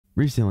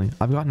Recently,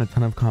 I've gotten a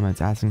ton of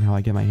comments asking how I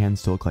get my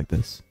hands to look like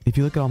this. If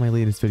you look at all my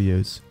latest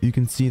videos, you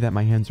can see that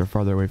my hands are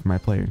farther away from my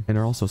player, and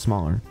are also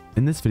smaller.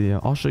 In this video,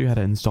 I'll show you how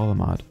to install the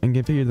mod, and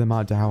configure the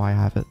mod to how I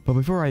have it. But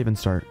before I even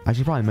start, I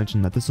should probably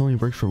mention that this only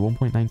works for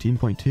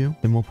 1.19.2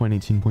 and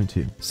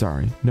 1.18.2.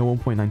 Sorry, no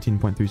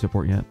 1.19.3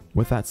 support yet.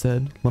 With that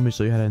said, let me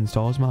show you how to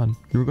install this mod.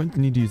 You're going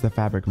to need to use the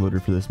Fabric loader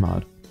for this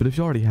mod, but if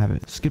you already have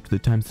it, skip to the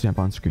timestamp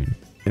on screen.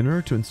 In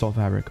order to install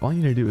Fabric, all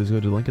you need to do is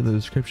go to the link in the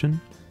description,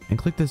 and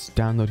click this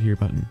download here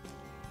button.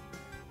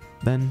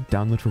 Then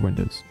download for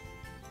Windows.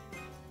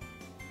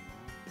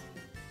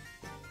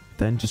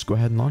 Then just go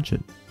ahead and launch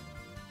it.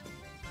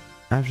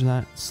 After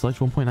that, select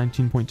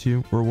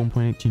 1.19.2 or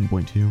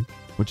 1.18.2,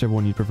 whichever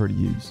one you prefer to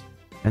use,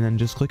 and then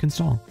just click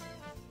install.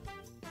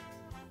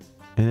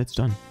 And it's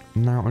done.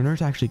 Now, in order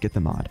to actually get the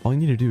mod, all you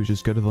need to do is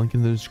just go to the link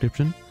in the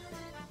description,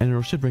 and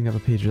it should bring up a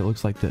page that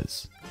looks like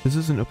this. This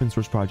is an open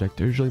source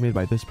project originally made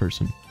by this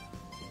person,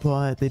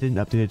 but they didn't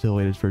update it to the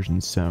latest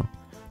versions, so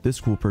this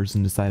cool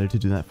person decided to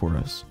do that for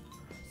us.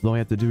 So all we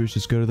have to do is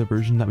just go to the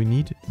version that we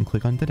need and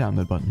click on the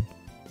download button.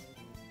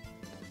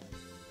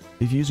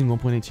 If you're using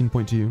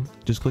 1.18.2,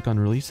 just click on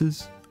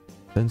releases,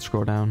 then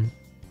scroll down,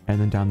 and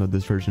then download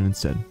this version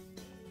instead.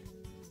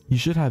 You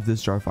should have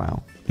this jar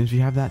file, and if you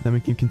have that, then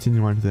we can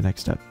continue on to the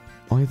next step.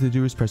 All you have to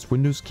do is press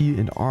Windows key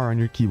and R on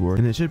your keyboard,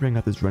 and it should bring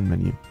up this run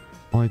menu.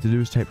 All you have to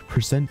do is type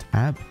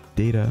 %app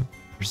data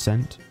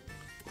 %,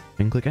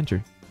 and click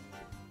enter.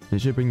 It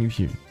should bring you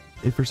here.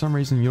 If for some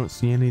reason you don't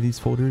see any of these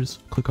folders,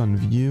 click on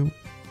View,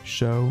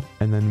 Show,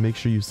 and then make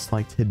sure you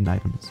select Hidden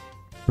Items.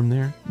 From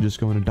there, just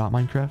go into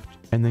 .minecraft,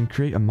 and then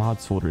create a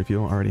mods folder if you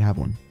don't already have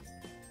one.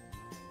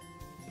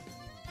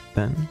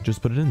 Then,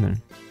 just put it in there.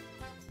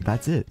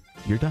 That's it.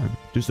 You're done.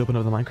 Just open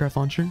up the Minecraft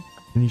launcher,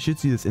 and you should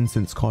see this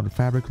instance called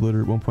Fabric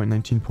Loader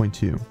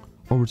 1.19.2,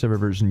 or whichever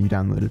version you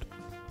downloaded.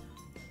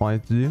 All you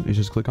have to do is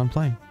just click on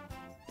play.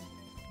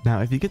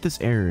 Now, if you get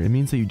this error, it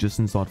means that you just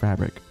installed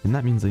Fabric, and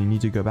that means that you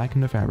need to go back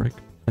into Fabric,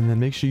 and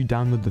then make sure you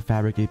download the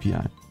Fabric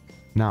API.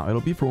 Now,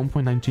 it'll be for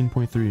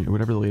 1.19.3 or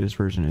whatever the latest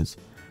version is.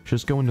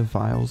 Just go into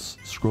Files,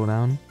 scroll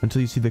down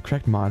until you see the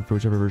correct mod for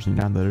whichever version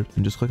you downloaded,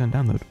 and just click on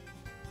Download.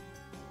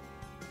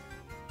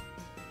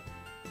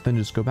 Then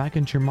just go back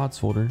into your mods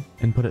folder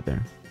and put it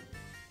there.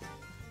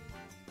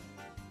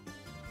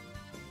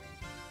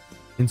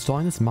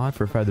 Installing this mod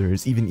for Feather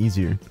is even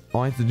easier.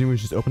 All I have to do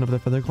is just open up the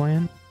Feather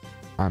client.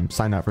 I'm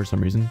signed out for some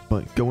reason,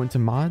 but go into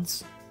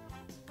Mods,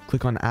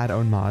 click on Add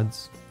Own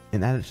Mods,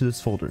 and add it to this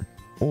folder.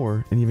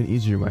 Or, an even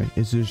easier way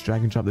is to just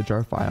drag and drop the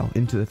jar file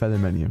into the Feather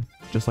menu,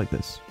 just like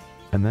this.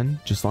 And then,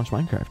 just launch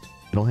Minecraft.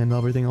 It'll handle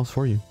everything else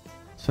for you.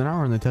 So now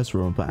we're in the test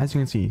world, but as you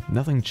can see,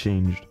 nothing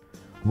changed.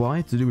 What I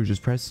have to do is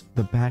just press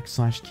the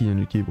 / key on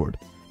your keyboard.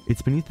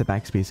 It's beneath the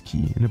backspace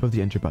key and above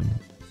the enter button.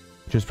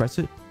 Just press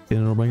it, and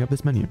it'll bring up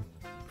this menu.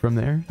 From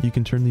there, you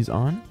can turn these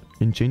on,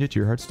 and change it to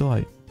your heart's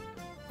delight.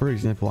 For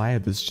example, I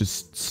have this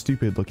just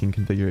stupid looking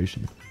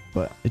configuration,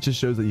 but it just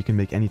shows that you can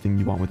make anything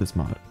you want with this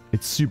mod.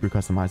 It's super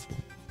customizable.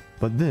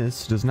 But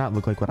this does not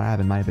look like what I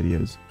have in my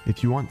videos.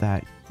 If you want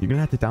that, you're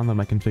gonna have to download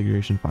my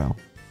configuration file.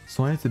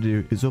 So all you have to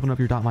do is open up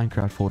your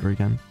 .minecraft folder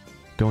again,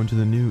 go into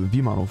the new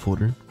ViewModel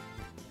folder,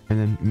 and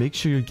then make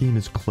sure your game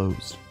is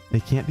closed.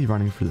 It can't be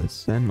running for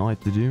this. Then all you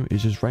have to do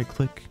is just right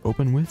click,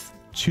 open with,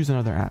 choose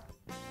another app.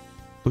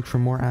 Look for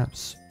more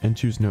apps, and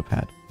choose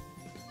Notepad.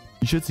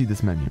 You should see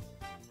this menu.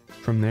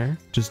 From there,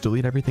 just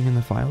delete everything in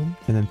the file,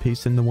 and then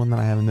paste in the one that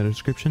I have in the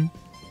description,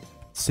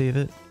 save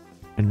it,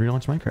 and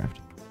relaunch Minecraft.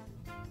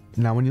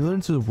 Now when you load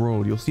into the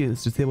world, you'll see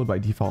it's disabled by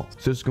default,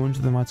 so just go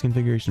into the mods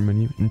configuration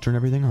menu and turn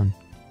everything on.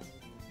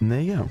 And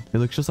there you go, it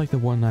looks just like the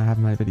one I have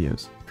in my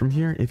videos. From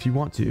here, if you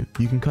want to,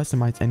 you can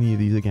customize any of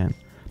these again,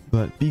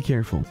 but be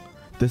careful.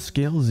 The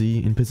scale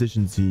Z and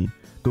position Z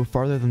go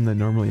farther than they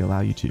normally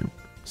allow you to.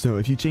 So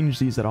if you change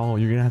these at all,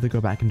 you're gonna have to go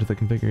back into the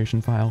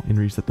configuration file and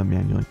reset them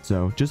manually.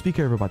 So just be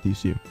careful about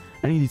these two.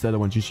 Any of these other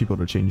ones you should be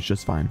able to change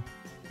just fine.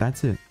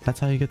 That's it. That's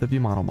how you get the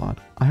ViewModel mod.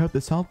 I hope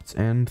this helped,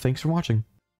 and thanks for watching.